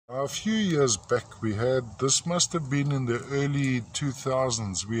A few years back we had, this must have been in the early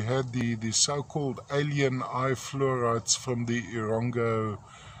 2000s, we had the so-called alien eye fluorites from the Irongo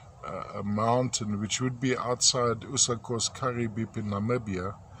mountain, which would be outside Usakos Karibib in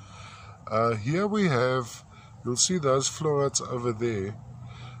Namibia. Here we have, you'll see those fluorites over there.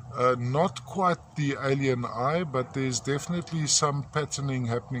 Not quite the alien eye, but there's definitely some patterning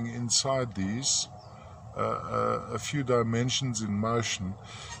happening inside these. A few dimensions in motion,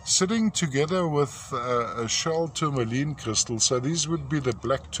 sitting together with a shell tourmaline crystal. So these would be the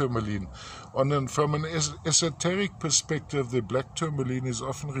black tourmaline. From an esoteric perspective, the black tourmaline is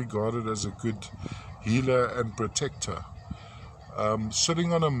often regarded as a good healer and protector.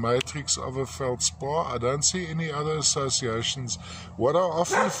 Sitting on a matrix of a feldspar, I don't see any other associations. What I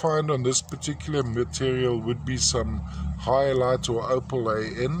often find on this particular material would be some hyalite or opal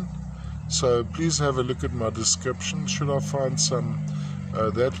AN. So please have a look at my description. Should I find some,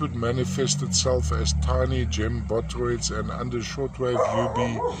 that would manifest itself as tiny gem botroids, and under shortwave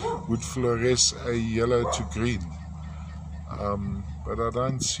UV would fluoresce a yellow to green. But I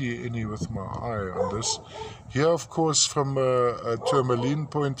don't see any with my eye on this. Here, of course, from a tourmaline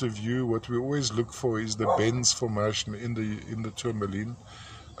point of view, what we always look for is the Benz formation in the tourmaline.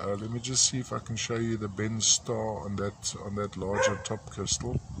 Let me just see if I can show you the Benz star on that larger top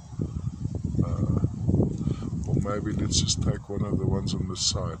crystal. Maybe let's just take one of the ones on the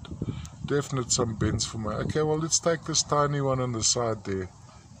side. Definite some bends for my... Okay, well, let's take this tiny one on the side there.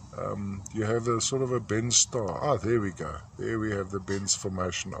 You have a sort of a Benz star. Ah, there we go. There we have the Benz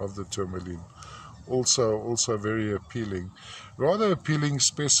formation of the tourmaline. Also very appealing. Rather appealing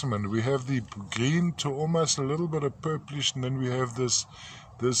specimen. We have the green to almost a little bit of purplish, and then we have this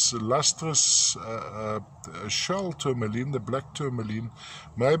lustrous shell tourmaline, the black tourmaline,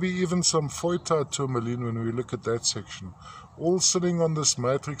 maybe even some foytite tourmaline when we look at that section, all sitting on this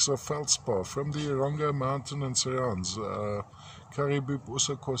matrix of feldspar from the Irongo mountain and surrounds, Karibib,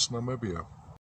 Usakos, Namibia.